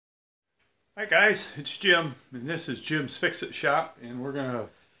Hi guys, it's Jim, and this is Jim's Fix-It Shop, and we're going to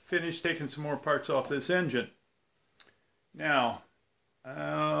finish taking some more parts off this engine. Now,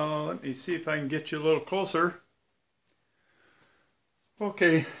 let me see if I can get you a little closer.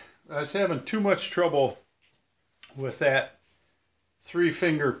 Okay, I was having too much trouble with that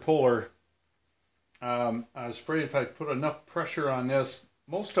three-finger puller. I was afraid if I put enough pressure on this,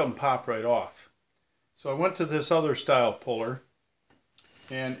 most of them pop right off. So I went to this other style puller,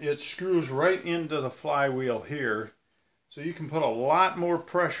 and it screws right into the flywheel here, so you can put a lot more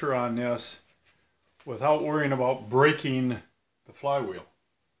pressure on this without worrying about breaking the flywheel.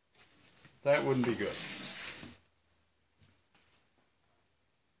 That wouldn't be good.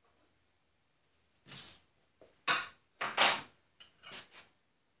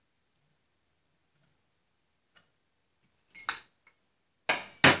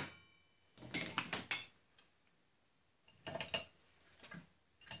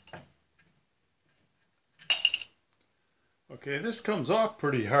 Okay, this comes off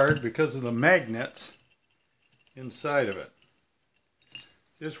pretty hard because of the magnets inside of it.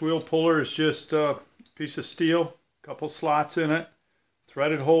 This wheel puller is just a piece of steel, a couple slots in it,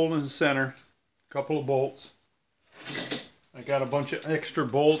 threaded hole in the center, a couple of bolts. I got a bunch of extra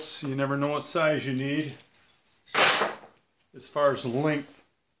bolts. You never know what size you need as far as length.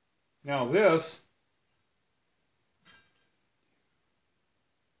 Now this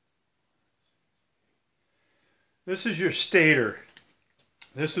is your stator.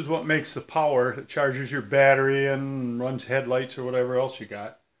 This is what makes the power. It charges your battery and runs headlights or whatever else you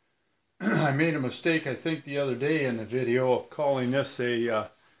got. I made a mistake, I think, the other day in the video of calling this a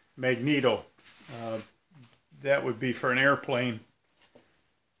magneto. That would be for an airplane.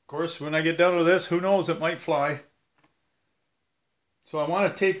 Of course, when I get done with this, who knows, it might fly. So I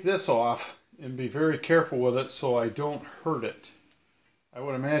want to take this off and be very careful with it so I don't hurt it. I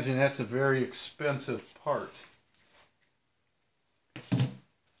would imagine that's a very expensive part.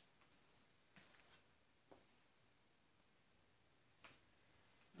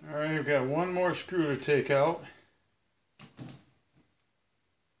 Alright, I've got one more screw to take out.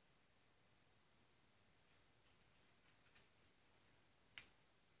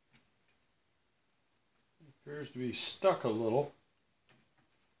 It appears to be stuck a little.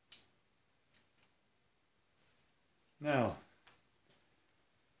 Now,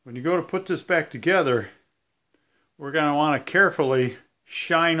 when you go to put this back together, we're going to want to carefully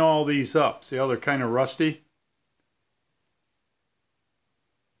shine all these up. See how they're kind of rusty?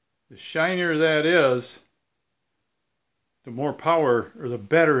 The shinier that is, the more power, or the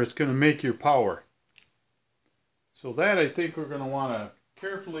better it's going to make your power. So that I think we're going to want to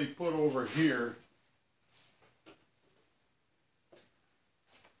carefully put over here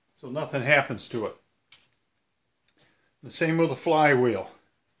so nothing happens to it. The same with the flywheel.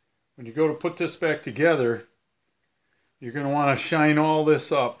 When you go to put this back together, you're going to want to shine all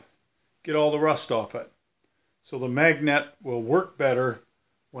this up, get all the rust off it, so the magnet will work better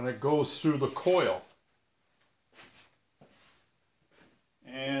when it goes through the coil.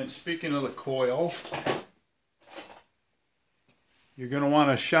 And speaking of the coil, you're going to want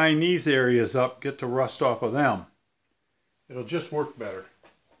to shine these areas up, get the rust off of them. It'll just work better.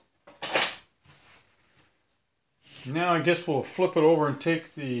 Now I guess we'll flip it over and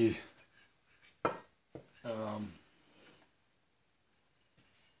take the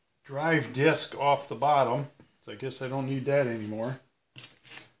drive disc off the bottom. So I guess I don't need that anymore.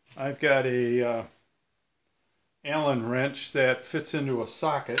 I've got a Allen wrench that fits into a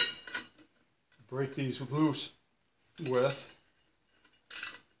socket. Break these loose with.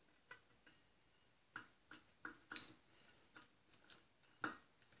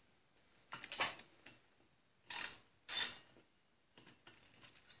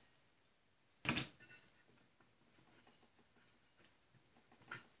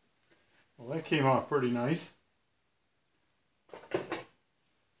 Well, that came out pretty nice.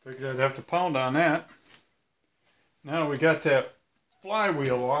 Figured I'd have to pound on that. Now we got that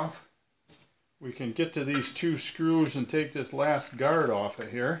flywheel off, we can get to these two screws and take this last guard off of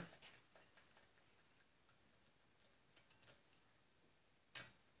here.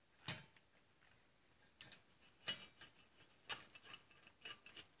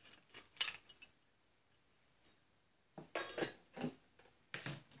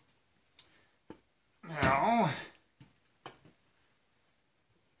 Now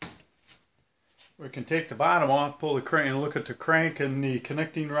we can take the bottom off, pull the crank, and look at the crank and the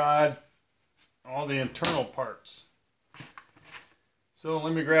connecting rod, all the internal parts. So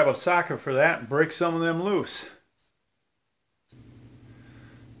let me grab a socket for that and break some of them loose.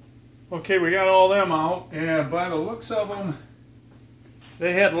 Okay, we got all them out, and by the looks of them,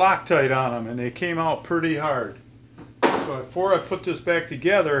 they had Loctite on them and they came out pretty hard. So before I put this back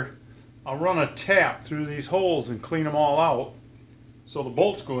together, I'll run a tap through these holes and clean them all out so the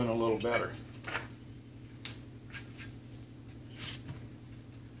bolts go in a little better.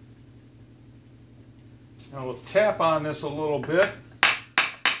 Now we'll tap on this a little bit,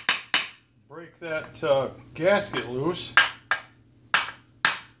 break that gasket loose.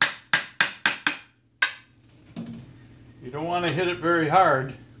 You don't want to hit it very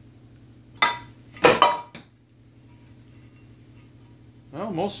hard.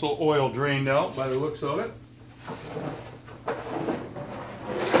 Well, most of the oil drained out by the looks of it.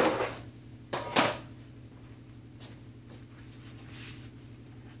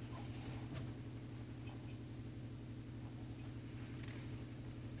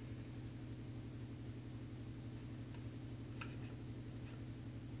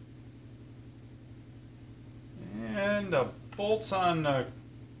 And the bolts on the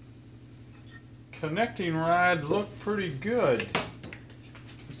connecting rod look pretty good.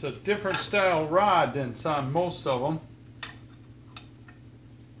 It's a different style rod than it's on most of them.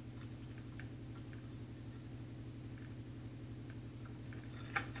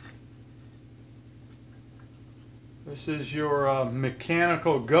 This is your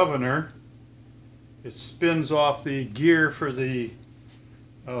mechanical governor. It spins off the gear for the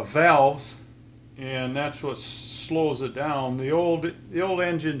valves, and that's what slows it down. The old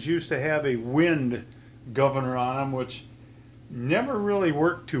engines used to have a wind governor on them, which never really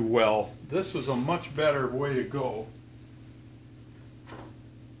worked too well. This was a much better way to go.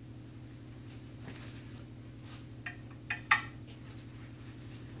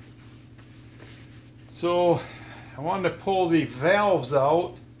 So I wanted to pull the valves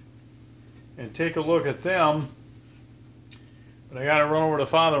out and take a look at them, but I got to run over to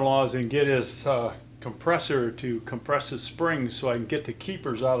father-in-law's and get his compressor to compress his springs so I can get the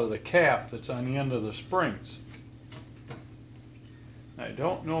keepers out of the cap that's on the end of the springs. I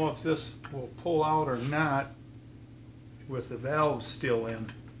don't know if this will pull out or not with the valves still in.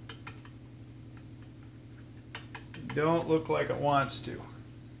 Don't look like it wants to.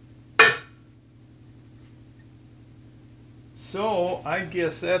 So I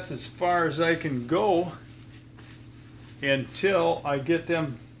guess that's as far as I can go until I get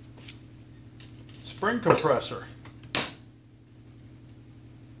them spring compressor.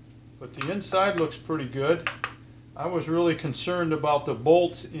 But the inside looks pretty good. I was really concerned about the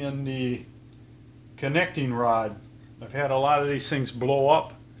bolts in the connecting rod. I've had a lot of these things blow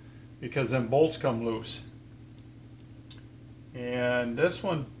up because then bolts come loose. And this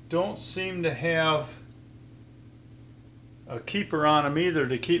one don't seem to have a keeper on them either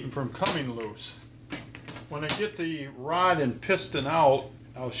to keep them from coming loose. When I get the rod and piston out,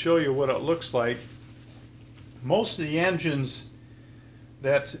 I'll show you what it looks like. Most of the engines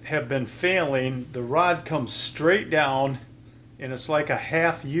that have been failing, the rod comes straight down and it's like a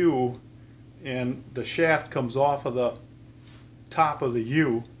half U, and the shaft comes off of the top of the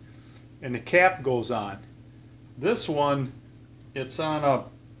U and the cap goes on. This one, it's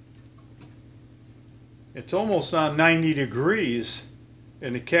almost on 90 degrees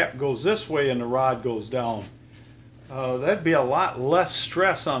and the cap goes this way and the rod goes down. That'd be a lot less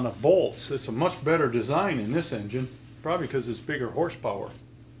stress on the bolts. It's a much better design in this engine, probably because it's bigger horsepower.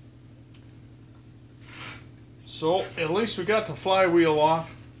 So at least we got the flywheel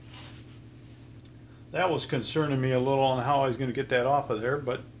off. That was concerning me a little on how I was going to get that off of there,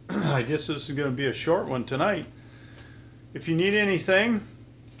 but I guess this is going to be a short one tonight. If you need anything,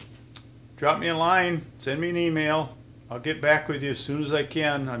 drop me a line, send me an email. I'll get back with you as soon as I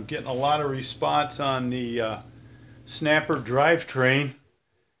can. I'm getting a lot of response on the Snapper drivetrain,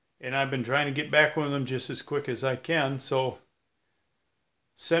 and I've been trying to get back with them just as quick as I can. So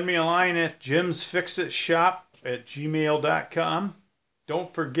send me a line at jimsfixitshop@gmail.com.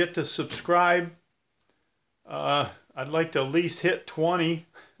 Don't forget to subscribe. I'd like to at least hit 20.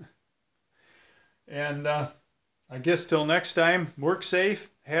 And I guess till next time, work safe,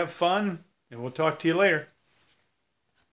 have fun, and we'll talk to you later.